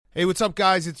Hey, what's up,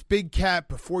 guys? It's Big Cat.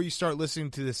 Before you start listening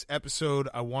to this episode,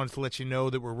 I wanted to let you know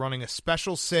that we're running a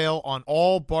special sale on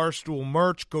all Barstool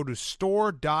merch. Go to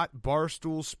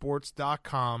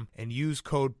store.barstoolsports.com and use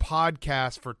code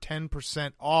PODCAST for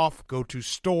 10% off. Go to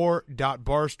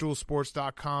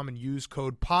store.barstoolsports.com and use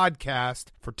code PODCAST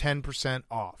for 10%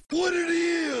 off. What it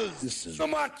is, this is the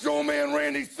Macho Man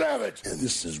Randy Savage, and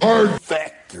this is Hard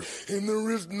Factor. And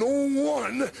there is no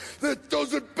one that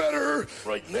does it better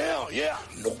right now. Yeah,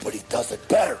 nobody does it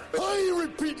better. I ain't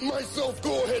repeating myself.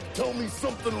 Go ahead, tell me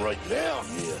something right now.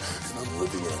 Yeah, and I'm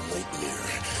living a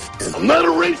nightmare. And I'm not a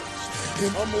racist,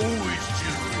 and I'm always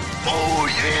cheering. Oh,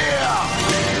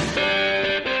 yeah!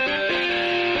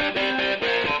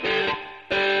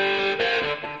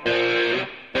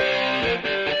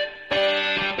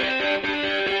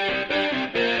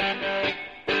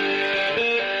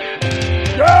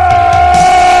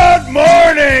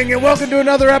 And welcome to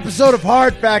another episode of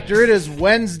Hard Factor. It is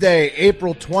Wednesday,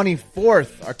 April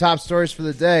 24th. Our top stories for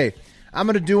the day. I'm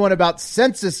going to do one about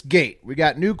Census Gate. We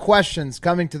got new questions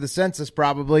coming to the census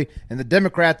probably, and the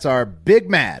Democrats are big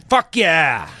mad. Fuck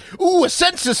yeah. Ooh, a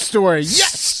census story.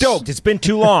 Yes. Stoked. It's been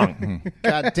too long.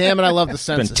 God damn it, I love the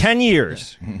census. It's been 10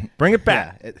 years. Bring it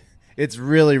back. Yeah, it's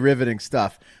really riveting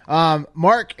stuff.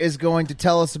 Mark is going to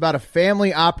tell us about a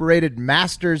family-operated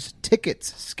Masters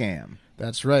tickets scam.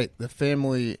 That's right. The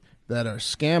family that are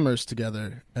scammers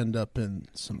together end up in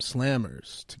some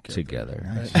slammers together.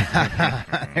 Right?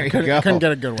 There you go. Couldn't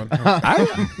get a good one. I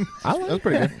like That's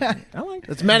pretty good. I like it.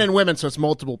 It's men and women, so it's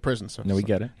multiple prisons. So No, we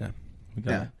get it. Yeah. We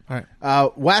got it. All right.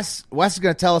 Wes is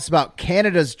going to tell us about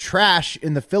Canada's trash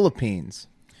in the Philippines.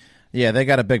 Yeah, they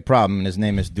got a big problem, and his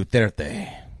name is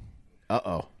Duterte.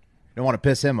 Uh-oh. Don't want to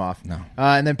piss him off. No.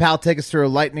 And then Pal, take us through a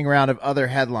lightning round of other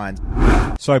headlines.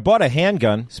 So I bought a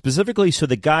handgun specifically so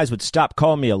the guys would stop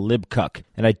calling me a libcuck,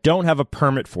 and I don't have a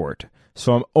permit for it.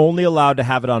 So I'm only allowed to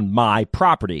have it on my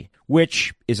property,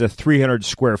 which is a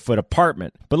 300-square-foot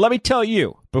apartment. But let me tell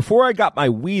you, before I got my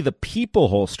We the People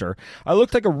holster, I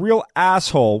looked like a real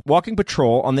asshole walking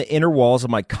patrol on the inner walls of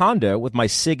my condo with my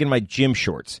cig and my gym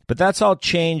shorts. But that's all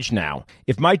changed now.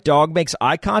 If my dog makes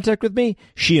eye contact with me,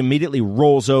 she immediately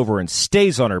rolls over and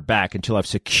stays on her back until I've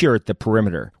secured the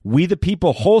perimeter. We the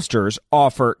People holsters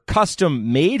offer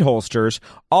custom-made holsters,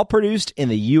 all produced in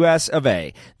the U.S. of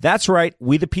A. That's right,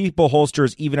 We the People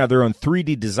holsters even have their own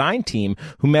 3D design team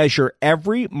who measure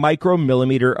every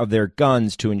micromillimeter of their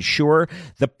guns to ensure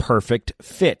the perfect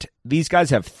fit. These guys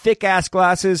have thick-ass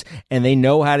glasses, and they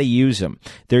know how to use them.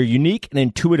 Their unique and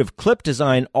intuitive clip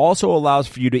design also allows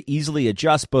for you to easily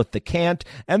adjust both the cant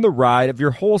and the ride of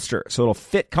your holster, so it'll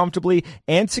fit comfortably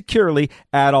and securely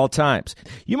at all times.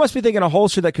 You must be thinking a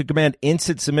holster that could command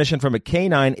instant submission from a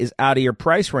canine is out of your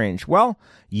price range. Well,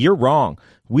 you're wrong.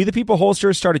 We the People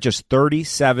holsters start at just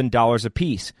 $37 a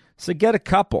piece, so get a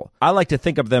couple. I like to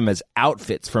think of them as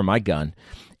outfits for my gun.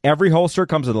 Every holster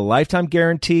comes with a lifetime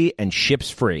guarantee and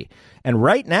ships free. And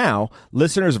right now,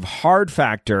 listeners of Hard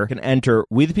Factor can enter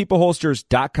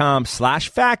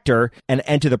WeThePeopleHolsters.com/factor and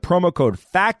enter the promo code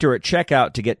FACTOR at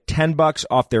checkout to get $10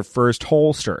 off their first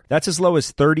holster. That's as low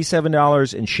as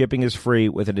 $37 and shipping is free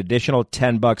with an additional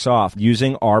 $10 off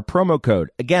using our promo code.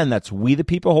 Again, that's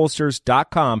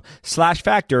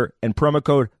WeThePeopleHolsters.com/factor and promo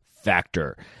code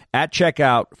FACTOR at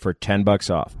checkout for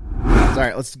 $10 off. All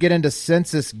right, let's get into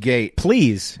Census Gate.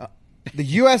 Please. The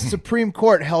U.S. Supreme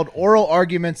Court held oral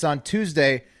arguments on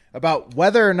Tuesday about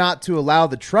whether or not to allow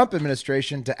the Trump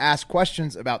administration to ask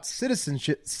questions about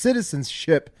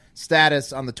citizenship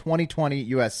status on the 2020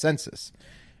 U.S. Census.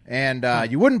 And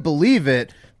you wouldn't believe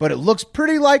it, but it looks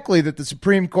pretty likely that the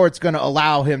Supreme Court's going to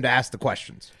allow him to ask the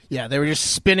questions. Yeah, they were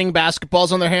just spinning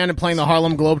basketballs on their hand and playing the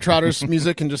Harlem Globetrotters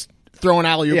music and just throwing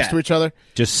alley-oops to each other.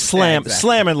 Just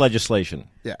slamming legislation.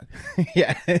 Yeah.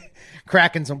 Yeah.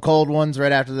 Cracking some cold ones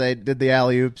right after they did the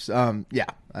alley-oops. Yeah,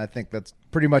 I think that's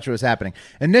pretty much what was happening.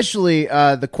 Initially,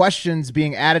 the questions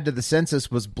being added to the census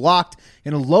was blocked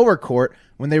in a lower court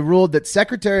when they ruled that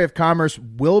Secretary of Commerce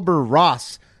Wilbur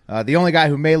Ross, the only guy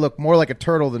who may look more like a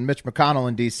turtle than Mitch McConnell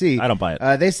in D.C. I don't buy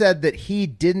it. They said that he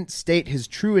didn't state his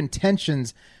true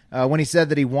intentions when he said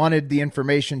that he wanted the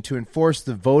information to enforce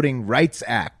the Voting Rights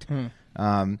Act.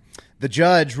 The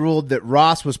judge ruled that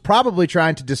Ross was probably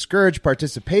trying to discourage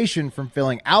participation from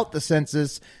filling out the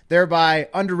census, thereby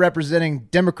underrepresenting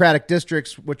Democratic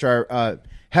districts, which are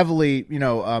heavily,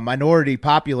 minority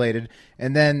populated,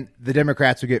 and then the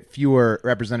Democrats would get fewer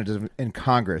representatives in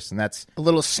Congress, and that's a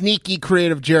little sneaky,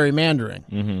 creative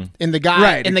gerrymandering in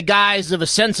the guise of a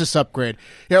census upgrade.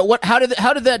 Yeah, how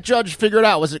did that judge figure it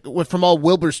out? Was it from all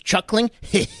Wilbur's chuckling?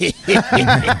 You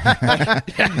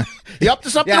up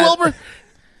to something, Wilbur?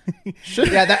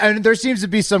 And there seems to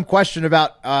be some question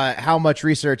about how much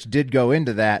research did go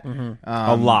into that.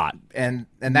 A lot. And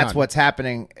that's what's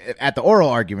happening at the oral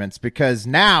arguments, because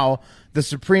now the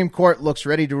Supreme Court looks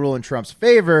ready to rule in Trump's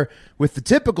favor, with the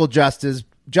typical justices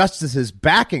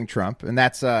backing Trump, and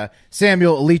that's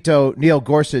Samuel Alito, Neil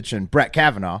Gorsuch, and Brett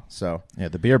Kavanaugh. So Yeah,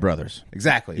 the Beer Brothers.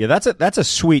 exactly. Yeah, that's a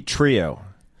sweet trio.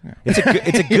 It's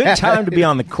a good time to be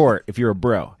on the court if you're a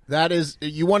bro. That is,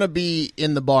 you want to be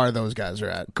in the bar those guys are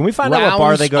at. Can we find out what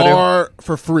bar they go to? Are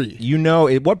for free. You know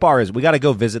what bar is it? We got to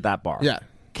go visit that bar. Yeah.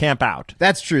 Camp out.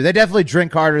 That's true. They definitely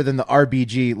drink harder than the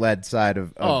RBG led side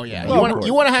of. Oh yeah, of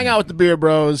you want to hang out with the beer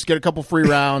bros, get a couple free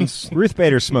rounds. Ruth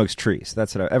Bader smokes trees.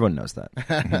 That's what everyone knows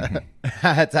that.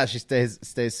 That's how she stays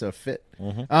so fit.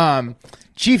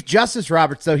 Chief Justice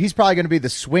Roberts, though, he's probably going to be the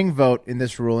swing vote in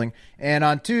this ruling. And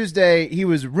on Tuesday, he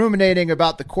was ruminating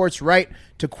about the court's right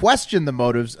to question the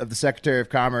motives of the Secretary of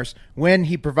Commerce when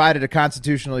he provided a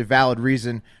constitutionally valid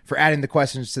reason for adding the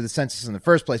questions to the census in the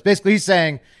first place. Basically, he's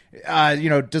saying,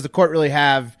 does the court really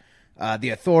have the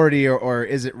authority, or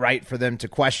is it right for them to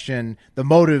question the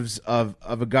motives of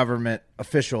a government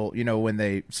official, when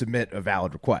they submit a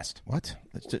valid request? What?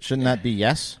 Shouldn't that be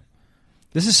yes?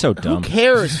 This is so dumb. Who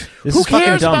cares? This Who is fucking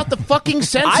cares dumb. about the fucking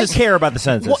census? I care about the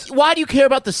census. Why do you care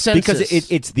about the census? Because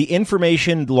it's the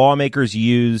information lawmakers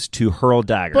use to hurl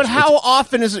daggers. But how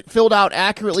often is it filled out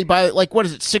accurately by, what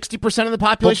is it, 60% of the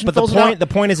population But fills it out? the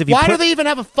point is, if you Why do they even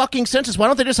have a fucking census? Why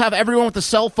don't they just have everyone with a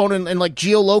cell phone and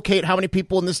geolocate how many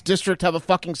people in this district have a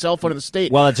fucking cell phone in the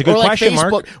state? Well, it's a good question,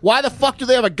 Facebook. Mark. Why the fuck do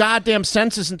they have a goddamn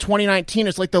census in 2019?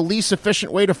 It's like the least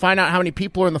efficient way to find out how many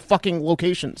people are in the fucking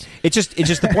locations. It's just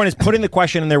the point is putting the question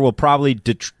in there will probably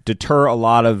deter a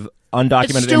lot of undocumented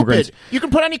It's stupid. immigrants. You can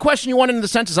put any question you want into the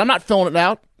census. I'm not filling it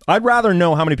out. I'd rather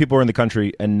know how many people are in the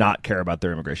country and not care about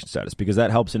their immigration status, because that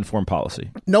helps inform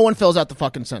policy. No one fills out the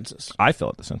fucking census. I fill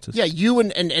out the census. Yeah, you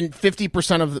and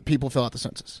 50% of the people fill out the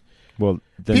census. Well,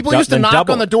 then People used to knock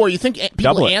double on the door. You think people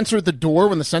Double it. answered the door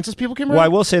when the census people came around? Well, I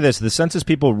will say this. The census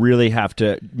people really have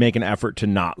to make an effort to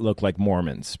not look like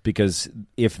Mormons, because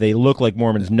if they look like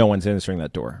Mormons, no one's answering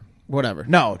that door. Whatever.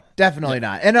 No, definitely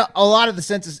not. And a lot of the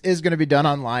census is going to be done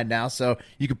online now, so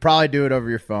you could probably do it over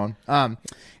your phone.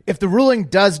 If the ruling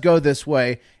does go this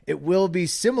way, it will be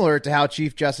similar to how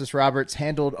Chief Justice Roberts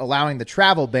handled allowing the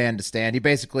travel ban to stand. He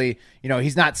basically,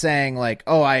 he's not saying like,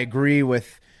 oh, I agree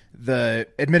with the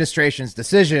administration's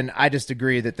decision. I just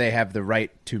agree that they have the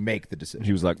right to make the decision.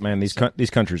 He was like, man, these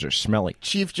countries are smelly.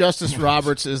 Chief Justice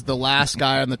Roberts is the last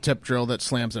guy on the tip drill that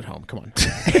slams it home. Come on.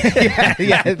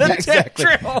 yeah, exactly.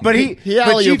 But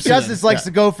Chief Justice likes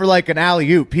to go for like an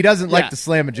alley-oop. He doesn't like to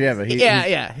slam a jamma.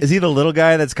 Yeah. Is he the little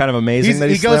guy that's kind of amazing that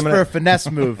he he's goes slamming for it? a finesse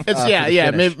move. It's for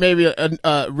the finish. maybe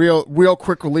a real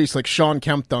quick release like Sean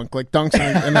Kemp dunk, like dunks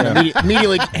and then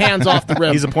immediately hands off the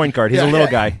rim. He's a point guard. He's a little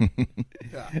guy.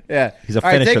 Yeah. He's a All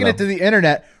right, finisher, taking it though. to the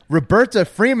internet, Roberta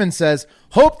Freeman says,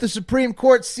 hope the Supreme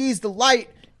Court sees the light.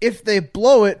 If they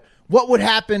blow it, what would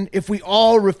happen if we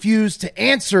all refuse to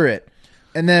answer it?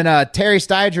 And then Terry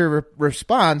Steiger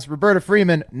responds, Roberta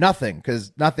Freeman, nothing,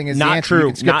 because nothing is the Not answer. You true.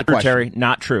 can skip Not the true, question. Terry.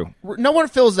 Not true. No one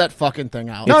fills that fucking thing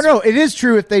out. No, it is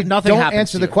true. If they Nothing don't happens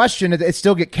answer to the you. question, it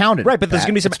still get counted. Right, but there's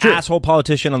going to be some It's true. asshole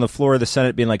politician on the floor of the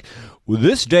Senate being like, well,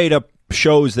 this data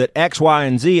shows that X, Y,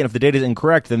 and Z, and if the data is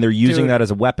incorrect, then they're using Dude, that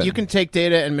as a weapon. You can take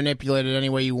data and manipulate it any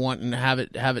way you want and have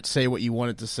it say what you want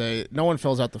it to say. No one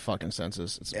fills out the fucking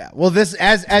census. It's Yeah. Well, this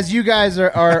as you guys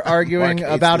are arguing Mark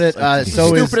hates about this it,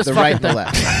 so is Stupidest the right and fucking the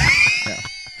left.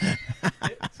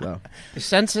 So. the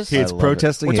census. It's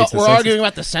protesting. We're hates the arguing census.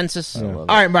 about the census. All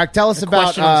right, Mark, tell us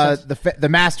about question on the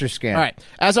master scam. All right.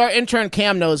 As our intern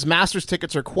Cam knows, Masters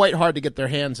tickets are quite hard to get their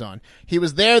hands on. He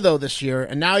was there, though, this year,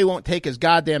 and now he won't take his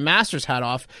goddamn Masters hat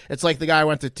off. It's like the guy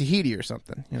went to Tahiti or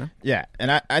something, you know? Yeah,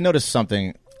 and I noticed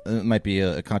something. It might be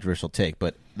a controversial take,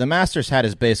 but the Masters hat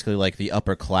is basically like the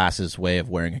upper class's way of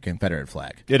wearing a Confederate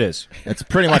flag. It is. It's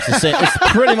pretty much the same. It's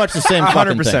pretty much the same.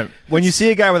 fucking 100%. thing. When you see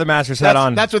a guy with a master's hat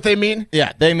on, That's what they mean?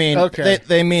 Yeah, they mean. Okay.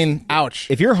 They mean. Ouch.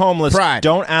 if you're homeless, Pride.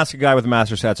 don't ask a guy with a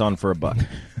master's hat's on for $1,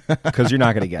 because you're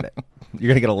not going to get it. You're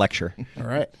going to get a lecture. All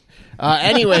right.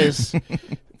 Anyways,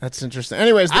 that's interesting.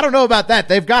 Anyways, I don't know about that.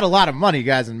 They've got a lot of money,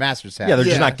 guys, in master's hats. Yeah, they're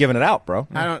Yeah. just not giving it out, bro.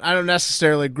 I don't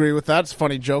necessarily agree with that. It's a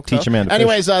funny joke. Teach though. a man to fish.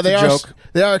 Anyways, they It's a are joke.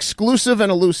 they are exclusive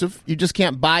and elusive. You just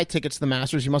can't buy tickets to the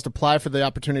Masters. You must apply for the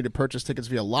opportunity to purchase tickets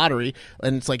via lottery,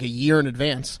 and it's like a year in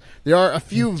advance. There are a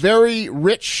few very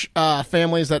rich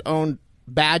families that own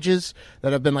badges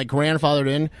that have been like grandfathered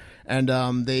in,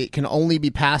 and they can only be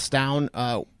passed down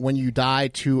when you die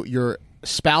to your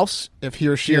spouse, if he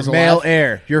or she Your is male alive.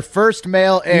 heir. Your first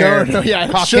male heir. No, yeah,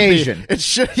 Caucasian. It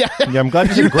should be. It should, yeah. Yeah, I'm glad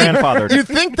you said grandfathered. You'd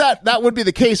think that would be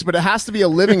the case, but it has to be a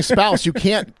living spouse. You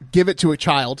can't give it to a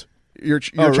child. Your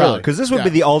child. Because this would be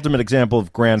the ultimate example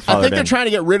of grandfather. I think they're trying to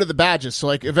get rid of the badges. So,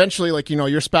 like, eventually, like,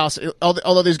 your spouse,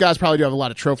 although these guys probably do have a lot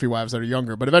of trophy wives that are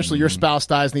younger, but eventually your spouse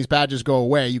dies and these badges go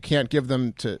away. You can't give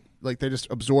them to, like, they just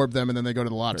absorb them and then they go to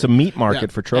the lottery. It's a meat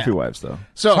market for trophy wives, though.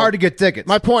 So It's hard to get tickets.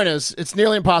 My point is, it's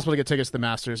nearly impossible to get tickets to the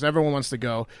Masters. Everyone wants to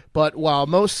go. But while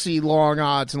most see long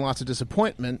odds and lots of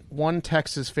disappointment, one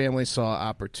Texas family saw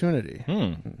opportunity.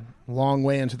 Long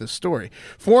way into the story.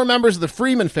 4 members of the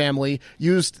Freeman family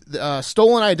used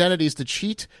stolen identities to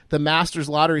cheat the Masters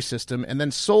lottery system and then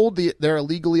sold their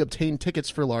illegally obtained tickets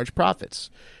for large profits.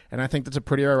 And I think that's a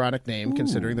pretty ironic name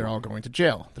considering they're all going to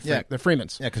jail. The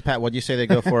Freemans. Yeah, because Pat, what do you say they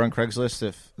go for on Craigslist?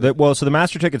 So the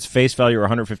master tickets face value are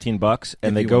 $115,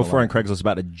 and they you go win the for on lottery. Craigslist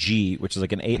about a G, which is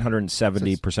like an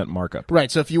 870% markup. Right.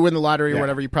 So if you win the lottery or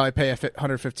whatever, you probably pay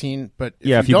 $115. But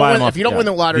If you buy them off, if you don't win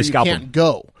the lottery, you scalp can't them.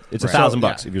 go. It's Right.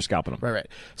 $1,000 So, if you're scalping them. Right.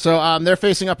 So they're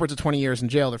facing upwards of 20 years in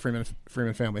jail, the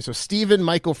Freeman family. So Stephen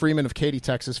Michael Freeman of Katy,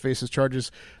 Texas, faces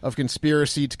charges of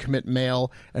conspiracy to commit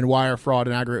mail and wire fraud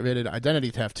and aggravated identity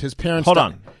theft. His parents... Hold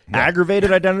on.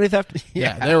 Aggravated identity theft?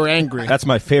 Yeah, they were angry. That's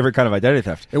my favorite kind of identity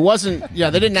theft. It wasn't... Yeah,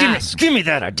 they didn't ask. Give me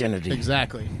that identity.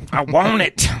 Exactly. I want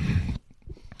it.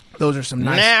 Those are some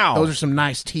nice. Now. Those are some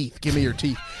nice teeth. Give me your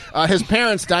teeth. His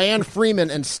parents, Diane Freeman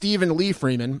and Stephen Lee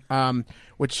Freeman,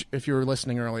 which, if you were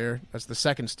listening earlier, that's the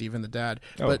second Stephen, the dad.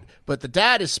 Oh. But the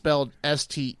dad is spelled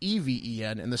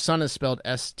Steven, and the son is spelled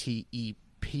Stephen.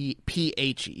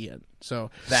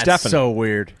 So That's Stefan. so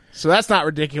weird. so that's not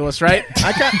ridiculous, right?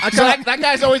 That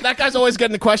guy's always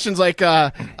getting the questions like,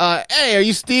 "Hey, are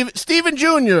you Stephen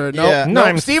Jr.? No, Yeah. no,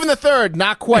 I'm Stephen the Third.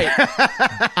 Not quite.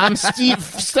 I'm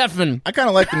Stephen. I kind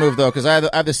of like the move, though, because I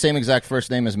have the same exact first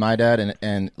name as my dad,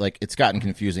 and like, it's gotten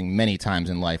confusing many times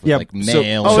in life with, Yeah, like, so-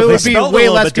 mail. Oh, So it they would be spelled it a way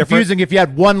little less bit different. confusing if you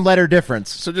had one letter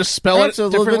difference. So just spell it a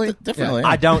little differently. bit differently.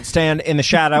 I don't stand in the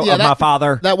shadow Yeah, of my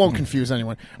father. That won't confuse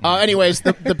anyone. Anyways,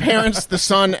 the parents, the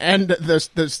son, and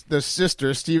the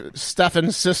sister,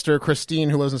 Stefan's sister, Christine,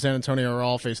 who lives in San Antonio, are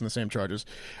all facing the same charges.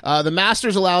 The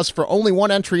Masters allows for only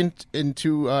one entry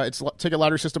into its ticket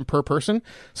lottery system per person.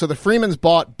 So the Freemans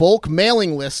bought bulk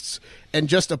mailing lists and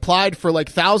just applied for like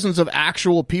thousands of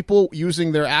actual people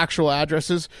using their actual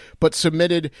addresses, but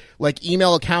submitted like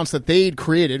email accounts that they'd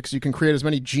created, because you can create as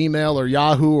many Gmail or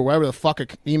Yahoo or whatever the fuck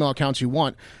email accounts you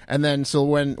want. And then so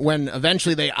when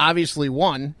eventually they obviously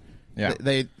won, Yeah.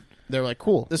 they're like,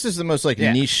 cool. This is the most like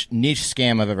niche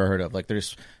scam I've ever heard of. Like,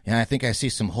 I think I see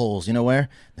some holes. You know where?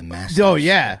 The Masters. Oh,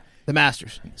 yeah. The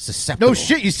Masters. Susceptible. No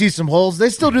shit, you see some holes. They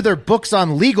still do their books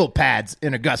on legal pads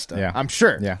in Augusta. Yeah. I'm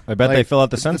sure. Yeah. I bet they fill out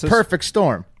the census. The perfect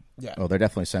storm. Oh, they're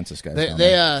definitely census guys.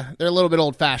 They're a little bit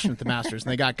old fashioned at the Masters,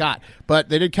 and they got, but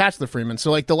they did catch the Freeman.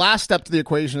 So like the last step to the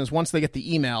equation is once they get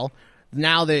the email,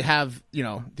 now they have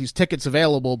these tickets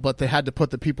available, but they had to put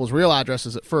the people's real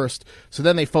addresses at first. So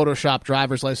then they photoshopped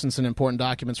driver's license and important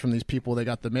documents from these people they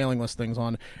got the mailing list things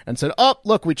on, and said, "Oh,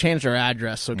 look, we changed our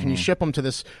address. So can you ship them to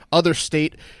this other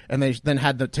state?" And they then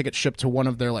had the ticket shipped to one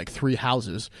of their like 3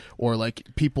 houses or like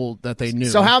people that they knew.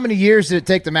 So how many years did it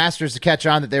take the Masters to catch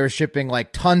on that they were shipping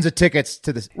like tons of tickets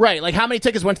to this? Right, like how many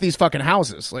tickets went to these fucking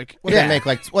houses? Like, They make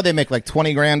like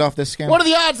 $20 grand off this scam. what are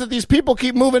the odds that these people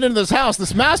keep moving into this house,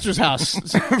 this Masters house?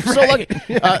 So lucky.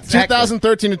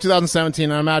 2013 to 2017,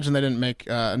 I imagine they didn't make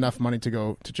enough money to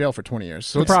go to jail for 20 years.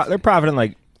 So They're profiting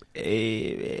like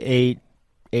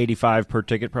 $8.85 per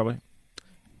ticket, probably.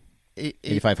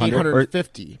 8,500?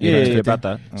 850. Yeah, about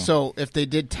that. So if they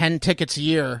did 10 tickets a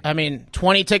year, I mean,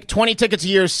 20 tickets a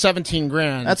year is 17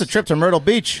 grand. That's a trip to Myrtle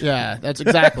Beach. Yeah, that's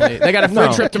exactly. They got a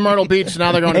free trip to Myrtle Beach.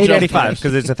 Now they're going to jail. $8.85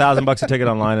 because it's $1,000 a ticket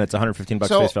online and it's $115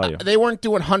 So face value. they weren't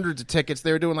doing hundreds of tickets.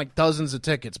 They were doing like dozens of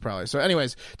tickets probably. So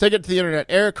anyways, take it to the internet.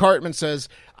 Eric Hartman says,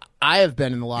 I have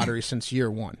been in the lottery since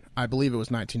year 1. I believe it was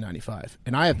 1995,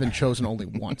 and I have been chosen only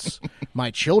once.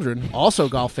 My children, also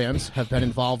golf fans, have been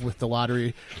involved with the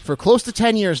lottery for close to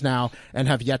 10 years now and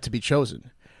have yet to be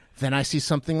chosen. Then I see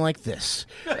something like this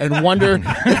and wonder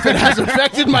if it has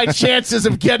affected my chances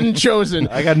of getting chosen.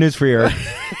 I got news for you, Eric.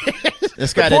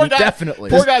 This guy Poor didn't. guy, definitely.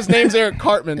 Poor guy's name's Eric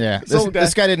Cartman. Yeah,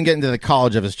 this guy didn't get into the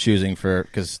college of his choosing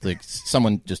because like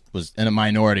someone just was in a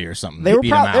minority or something. They were, beat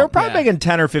him out. probably making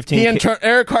 10 or 15.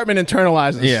 Eric Cartman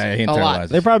internalizes. Yeah, he a lot. internalizes.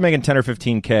 They're probably making 10 or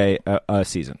 15K a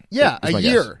season. Yeah, That's a my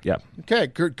year. guess. Yeah. Okay,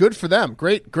 good for them.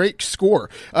 Great score.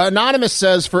 Anonymous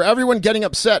says, for everyone getting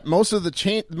upset, most of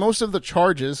the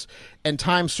charges and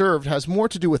time served has more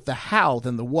to do with the how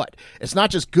than the what. It's not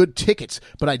just good tickets,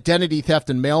 but identity theft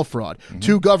and mail fraud.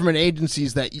 Two government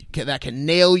agencies that can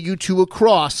nail you to a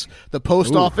cross: the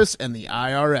post office and the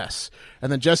IRS.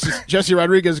 And then Jesse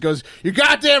Rodriguez goes, "You're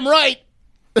goddamn right."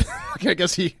 I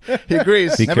guess he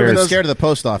agrees. Never been scared of the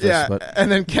post office. Yeah, but and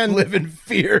then Ken Live in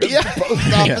fear of Yeah. the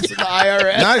post office and the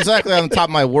IRS. not exactly on the top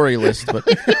of my worry list, but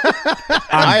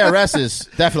IRS is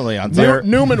definitely on top.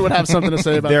 Newman would have something to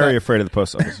say about Very that. afraid of the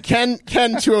post office. Ken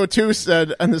 202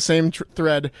 said on the same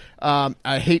thread,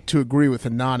 I hate to agree with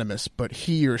Anonymous, but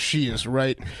he or she is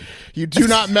right. You do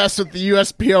not mess with the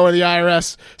USPO or the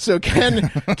IRS. So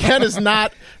Ken is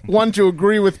not one to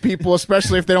agree with people,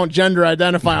 especially if they don't gender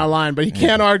identify online, but he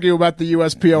can't argue about the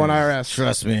USPO and IRS.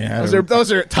 Trust me,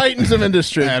 Those are titans of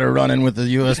industry. I had a run-in with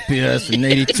the USPS in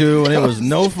 '82, and it was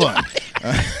no fun.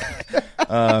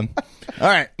 All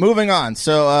right, moving on.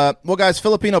 So, guys,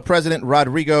 Filipino President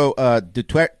Rodrigo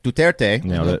Duterte,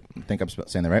 Nailed it. I think I'm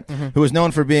saying that right, who is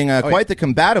known for being quite the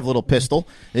combative little pistol,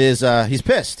 is he's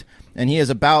pissed, and he is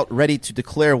about ready to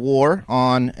declare war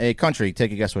on a country.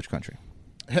 Take a guess which country.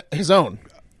 His own.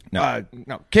 No,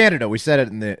 Canada. We said it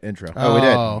in the intro. Oh, we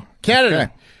did.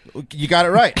 Canada. Okay. You got it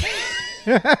right.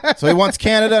 So he wants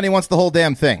Canada, and he wants the whole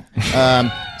damn thing.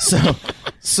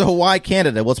 So why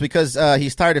Canada? Well, it's because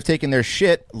he's tired of taking their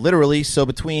shit, literally. So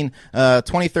between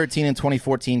 2013 and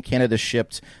 2014, Canada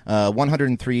shipped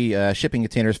 103 shipping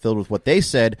containers filled with what they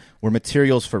said were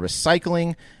materials for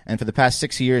recycling. And for the past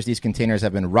 6 years, these containers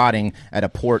have been rotting at a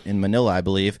port in Manila, I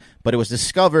believe. But it was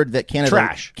discovered that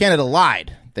Canada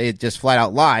lied. They just flat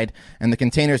out lied, and the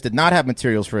containers did not have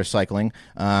materials for recycling,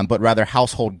 but rather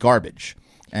household garbage.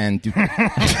 And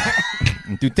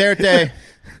Duterte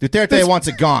wants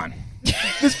it gone.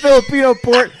 This Filipino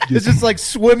port is just like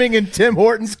swimming in Tim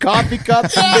Hortons coffee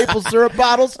cups and maple syrup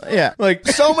bottles. Yeah, Like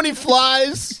So many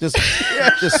flies. just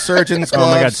surgeons. Oh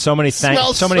my God! gloves. So many thank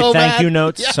Smells so you bad.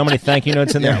 notes. Yeah. So many thank you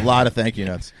notes in Yeah, there. a lot of thank you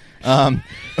notes.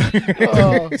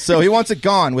 So he wants it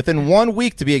gone within 1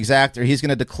 week, to be exact, or he's going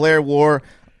to declare war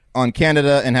on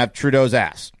Canada and have Trudeau's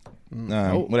ass.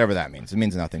 Whatever that means. It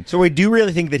means nothing. So we do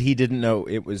really think that he didn't know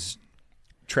it was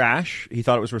trash? He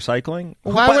thought it was recycling.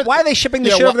 Why Why are they shipping the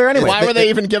Yeah, shit over there anyway? Why were they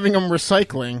even giving them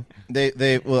recycling?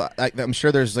 I'm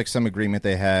sure there's like some agreement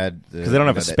they had Because they don't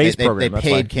have a space program, They that's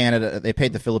paid why. Canada. They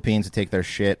paid the Philippines to take their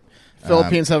shit.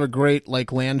 Philippines have a great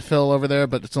landfill over there,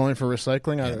 but it's only for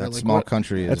recycling. That small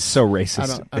country is. That's so racist.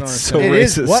 I don't It's so it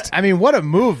racist. is. What a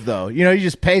move, though. You know, you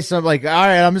just pay some like, all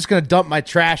right, I'm just going to dump my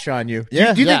trash on you.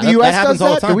 Yeah, Do you think that- the U.S. that happens does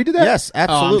all that? the time. Do we do that? Yes,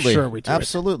 absolutely. sure we do it.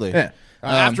 Absolutely. Yeah.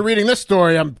 After reading this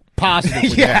story, I'm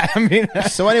positive. Yeah, I mean,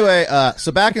 So anyway,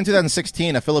 so back in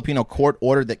 2016, a Filipino court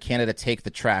ordered that Canada take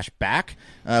the trash back.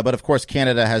 But of course,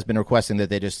 Canada has been requesting that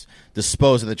they just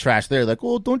dispose of the trash there. Like,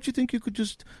 oh, don't you think you could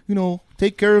just,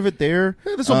 take care of it there?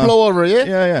 This will blow over, yeah?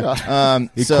 Yeah.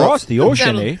 He crossed the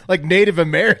ocean, eh? like Native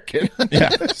American. Yeah.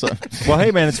 So, Well,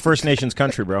 hey, man, it's First Nations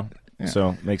country, bro.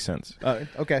 So makes sense.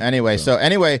 Okay.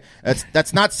 anyway,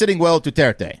 that's not sitting well with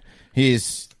Duterte.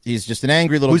 He's just an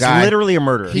angry little Who's guy. literally a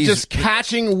murderer. He's just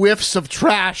catching whiffs of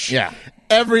trash. Yeah.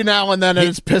 Every now and then, and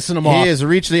it's pissing him off. He has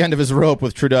reached the end of his rope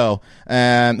with Trudeau,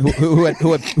 who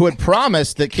had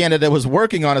promised that Canada was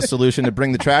working on a solution to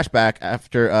bring the trash back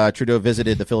after Trudeau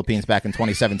visited the Philippines back in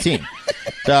 2017.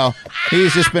 So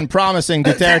he's just been promising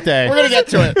Duterte. We're gonna get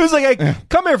to it. It was like, hey,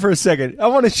 come here for a second. I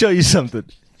want to show you something.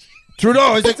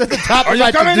 Trudeau, is it at the top? Are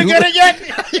you coming to get it yet?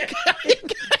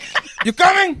 You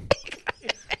coming?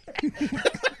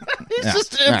 He's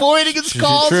just avoiding his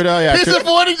calls. Trudeau, yeah, He's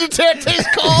avoiding Duterte's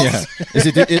calls. Yeah.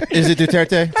 Is it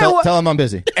Duterte? Tell him I'm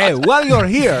busy. Hey, while you're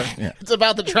here, It's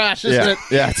about the trash, isn't Yeah, it?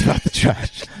 yeah, it's about the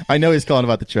trash. I know he's calling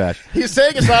about the trash. He's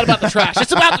saying it's not about the trash.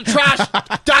 It's about the trash,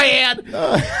 Diane.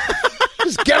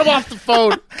 Just get him off the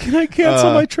phone. can I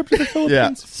cancel my trip to the Yeah.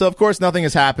 Philippines? So of course nothing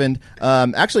has happened.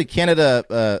 Actually,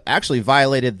 Canada actually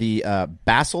violated the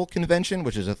Basel Convention,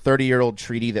 which is a 30-year-old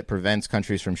treaty that prevents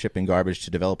countries from shipping garbage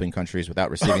to developing countries without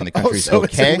receiving the country's so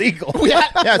okay. it's illegal. Yeah,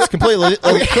 it's completely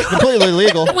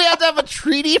illegal. We have to have a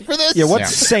treaty for this? Yeah, what Yeah.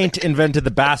 saint invented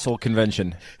the Basel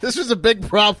Convention? This was a big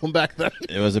problem back then.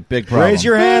 It was a big problem. Raise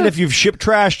your hand if you've shipped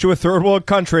trash to a third world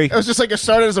country. It was just like it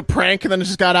started as a prank and then it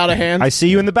just got out of hand. I see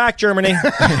you in the back, Germany.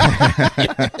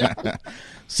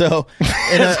 So,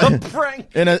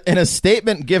 in a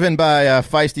statement given by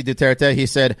feisty Duterte, he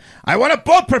said, "I want a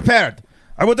boat prepared.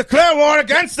 I will declare war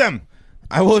against them.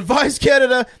 I will advise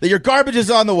Canada that your garbage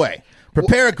is on the way.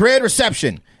 Prepare a great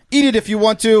reception. Eat it if you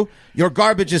want to. Your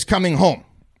garbage is coming home."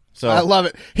 So I love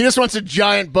it. He just wants a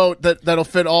giant boat that'll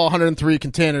fit all 103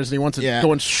 containers, and he wants it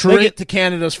going straight to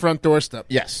Canada's front doorstep.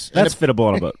 Yes. That's fittable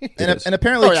on a boat. And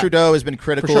apparently Trudeau has been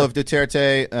critical sure. of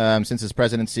Duterte since his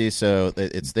presidency, so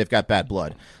they've got bad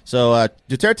blood. So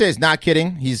Duterte is not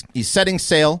kidding. He's setting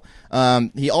sail.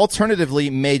 He alternatively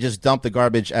may just dump the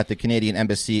garbage at the Canadian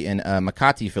embassy in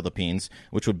Makati, Philippines,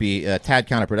 which would be a tad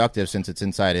counterproductive since it's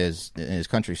inside his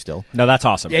country still. No, that's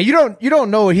awesome. Yeah, you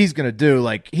don't know what he's gonna do.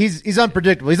 Like he's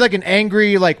unpredictable. He's like an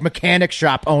angry mechanic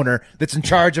shop owner that's in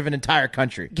charge of an entire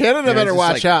country. Canada better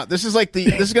watch out. This is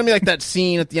gonna be like that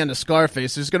scene at the end of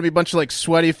Scarface. There's gonna be a bunch of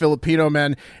sweaty Filipino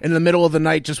men in the middle of the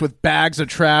night just with bags of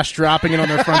trash dropping it on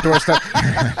their front doorstep.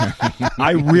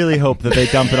 I really hope that they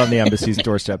dump it on the embassy's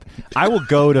doorstep. I will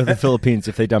go to the Philippines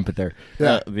if they dump it there.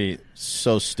 That would be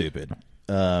so stupid.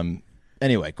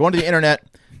 Anyway, going to the internet.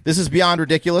 This is beyond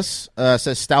ridiculous,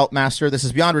 says Stout Master. This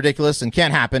is beyond ridiculous and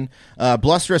can't happen.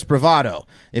 Blusterous bravado.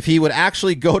 If he would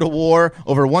actually go to war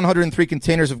over 103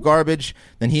 containers of garbage,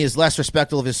 then he is less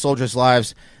respectful of his soldiers'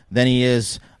 lives than he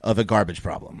is of a garbage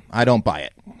problem. I don't buy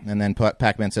it. And then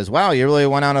Pac-Man says, wow, you really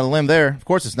went out on a limb there. Of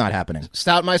course it's not happening.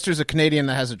 Stoutmeister's a Canadian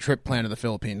that has a trip planned to the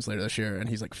Philippines later this year, and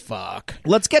he's like, fuck.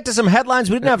 Let's get to some headlines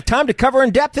we didn't have time to cover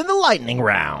in depth in the lightning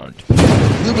round.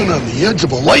 Living on the edge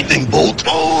of a lightning bolt.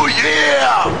 Oh,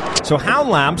 yeah! So Hound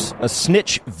Labs, a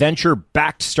snitch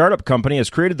venture-backed startup company,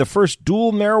 has created the first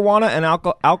dual marijuana and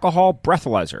alcohol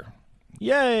breathalyzer.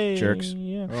 Yay! Jerks.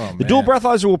 Yeah. The dual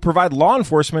breathalyzer will provide law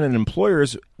enforcement and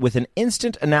employers with an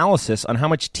instant analysis on how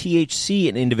much THC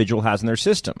an individual has in their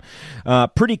system.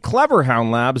 Pretty clever, Hound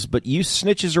Labs, but you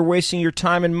snitches are wasting your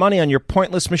time and money on your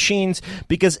pointless machines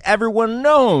because everyone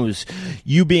knows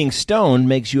you being stoned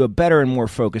makes you a better and more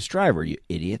focused driver, you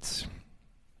idiots.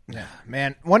 Yeah,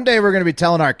 man. One day we're going to be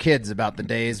telling our kids about the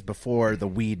days before the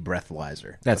weed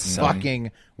breathalyzer. That's the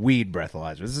fucking weed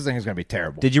breathalyzer. This thing is going to be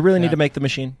terrible. Did you really need to make the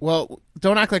machine? Well,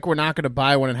 don't act like we're not going to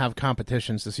buy one and have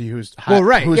competitions to see who's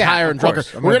who's higher and drunker.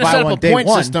 I'm We're gonna going to buy set one up a day point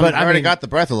one, system. but I already got the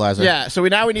breathalyzer. Yeah, so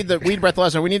now we need the weed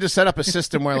breathalyzer. We need to set up a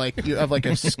system where you have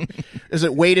is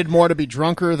it weighted more to be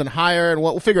drunker than higher? And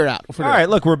we'll figure it out. All right,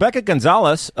 look, Rebecca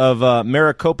Gonzalez of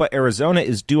Maricopa, Arizona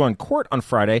is due on court on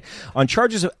Friday on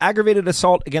charges of aggravated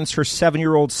assault against her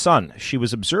 7-year-old son. She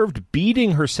was observed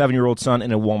beating her 7-year-old son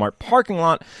in a Walmart parking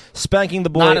lot, spanking the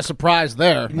boy. Not a surprise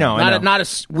there. No, not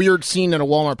a weird scene in a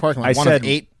Walmart parking lot. I One said of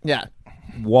 8. Yeah.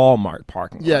 Walmart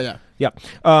parking lot. Yeah.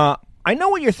 I know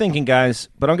what you're thinking, guys,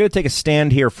 but I'm going to take a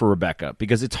stand here for Rebecca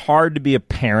because it's hard to be a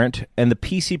parent, and the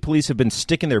PC police have been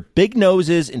sticking their big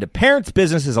noses into parents'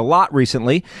 businesses a lot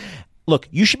recently. Look,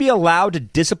 you should be allowed to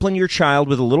discipline your child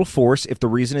with a little force if the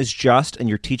reason is just and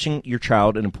you're teaching your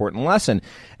child an important lesson.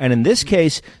 And in this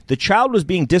case, the child was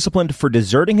being disciplined for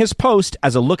deserting his post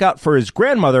as a lookout for his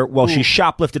grandmother while she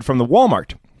shoplifted from the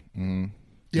Walmart.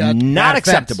 Yeah, Not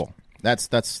acceptable. That's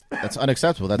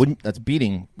unacceptable. That's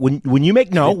beating. When you make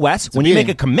Wes, when you make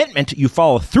a commitment, you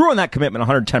follow through on that commitment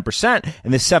 110%,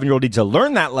 and this 7-year-old needs to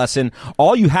learn that lesson.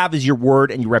 All you have is your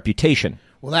word and your reputation.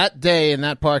 Well, that day in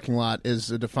that parking lot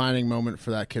is a defining moment for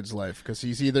that kid's life because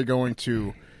he's either going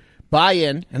to buy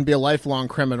in and be a lifelong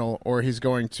criminal or he's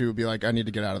going to be like, I need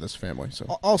to get out of this family. So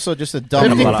Also, just a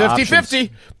dumb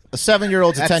 50-50. A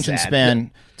 7-year-old's That's attention sad.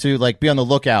 span to be on the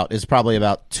lookout is probably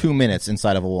about 2 minutes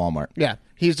inside of a Walmart. Yeah.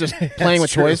 He's just playing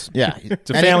with toys. Yeah,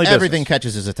 It's a family everything business.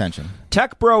 catches his attention.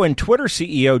 Tech bro and Twitter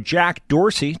CEO Jack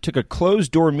Dorsey took a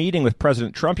closed-door meeting with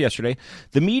President Trump yesterday.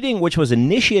 The meeting, which was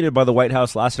initiated by the White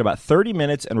House, lasted about 30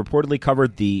 minutes and reportedly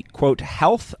covered the, quote,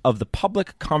 health of the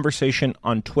public conversation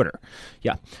on Twitter.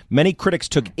 Yeah. Many critics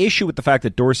took issue with the fact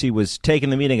that Dorsey was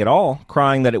taking the meeting at all,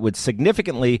 crying that it would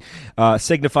significantly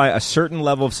signify a certain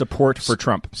level of support for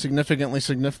Trump. Significantly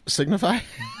signify?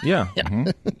 Yeah.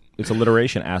 It's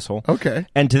alliteration, asshole. Okay.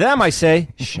 And to them, I say,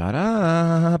 shut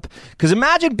up. Because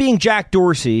imagine being Jack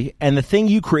Dorsey, and the thing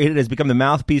you created has become the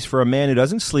mouthpiece for a man who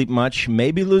doesn't sleep much,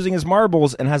 may be losing his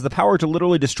marbles, and has the power to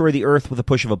literally destroy the earth with a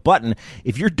push of a button.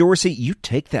 If you're Dorsey, you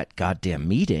take that goddamn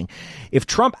meeting. If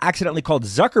Trump accidentally called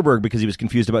Zuckerberg because he was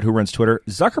confused about who runs Twitter,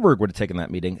 Zuckerberg would have taken that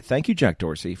meeting. Thank you, Jack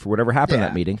Dorsey, for whatever happened in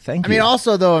that meeting. Thank you. I mean,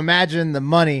 also, though, imagine the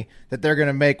money that they're going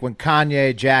to make when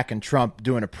Kanye, Jack, and Trump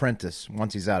do an apprentice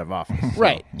once he's out of office.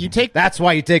 Right. That's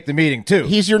why you take the meeting, too.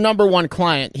 He's your number one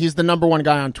client. He's the number one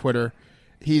guy on Twitter.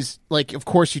 He's like, of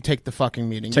course you take the fucking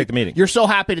meeting. Take the meeting. You're so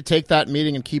happy to take that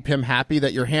meeting and keep him happy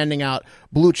that you're handing out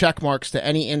blue check marks to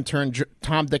any intern,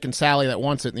 Tom, Dick, and Sally that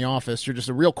wants it in the office. You're just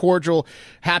a real cordial,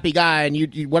 happy guy, and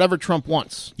you whatever Trump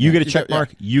wants. You get a check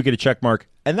mark. You get a check mark.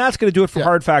 And that's going to do it for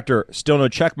Hard Factor. Still no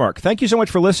check mark. Thank you so much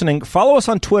for listening. Follow us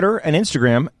on Twitter and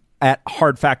Instagram at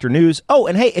Hard Factor News. Oh,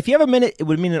 and hey, if you have a minute, it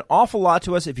would mean an awful lot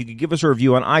to us if you could give us a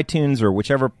review on iTunes or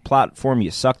whichever platform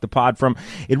you suck the pod from.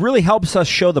 It really helps us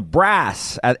show the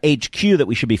brass at HQ that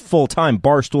we should be full-time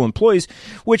Barstool employees,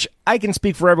 which I can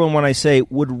speak for everyone when I say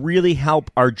would really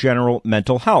help our general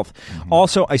mental health.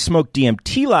 Also, I smoked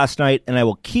DMT last night, and I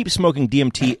will keep smoking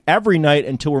DMT every night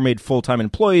until we're made full-time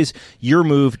employees. Your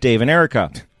move, Dave and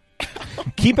Erica.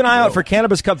 Keep an eye out for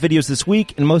Cannabis Cup videos this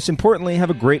week, and most importantly, have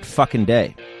a great fucking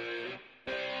day.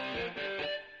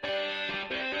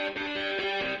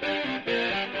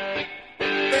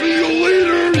 See you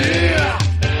later, yeah!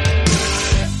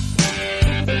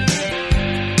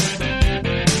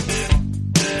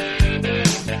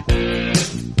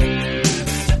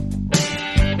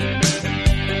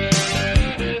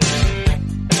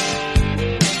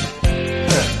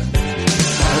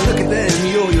 Look at them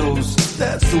yo-yos,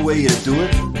 that's the way you do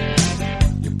it.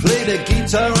 You play the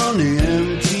guitar on the